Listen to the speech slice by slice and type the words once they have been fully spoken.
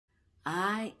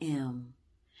I am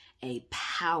a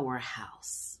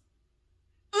powerhouse.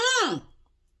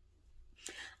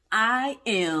 I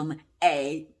am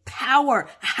a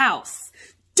powerhouse.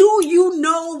 Do you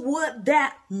know what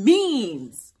that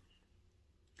means?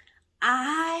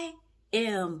 I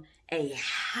am a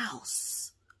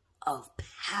house of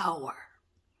power.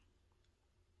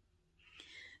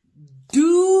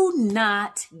 Do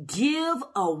not give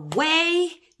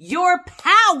away your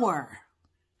power,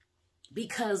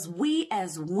 because we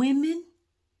as women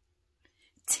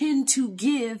tend to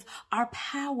give our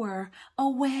power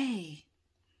away.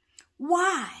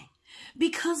 Why?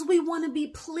 Because we want to be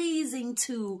pleasing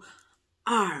to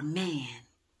our man.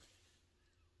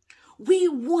 We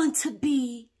want to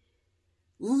be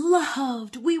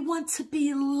loved. We want to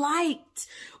be liked.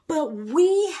 But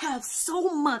we have so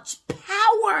much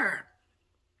power.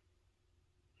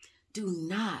 Do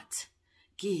not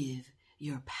give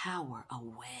your power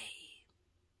away.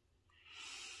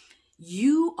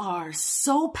 You are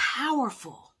so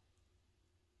powerful,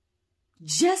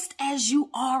 just as you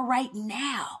are right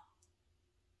now,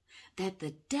 that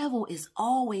the devil is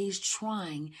always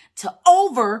trying to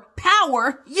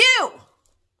overpower you.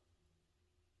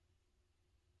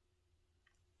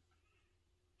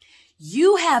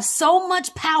 You have so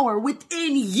much power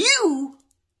within you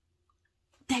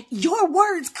that your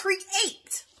words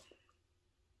create.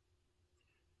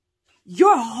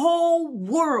 Your whole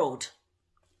world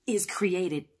is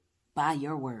created by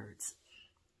your words.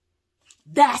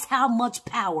 That's how much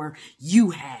power you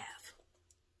have.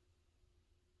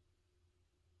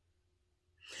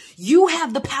 You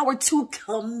have the power to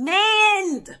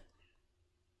command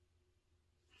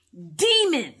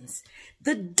demons,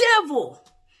 the devil,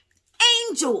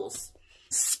 angels,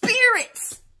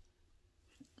 spirits,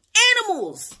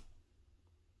 animals,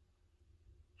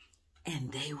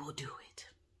 and they will do it.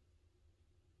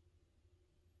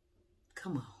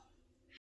 Come on.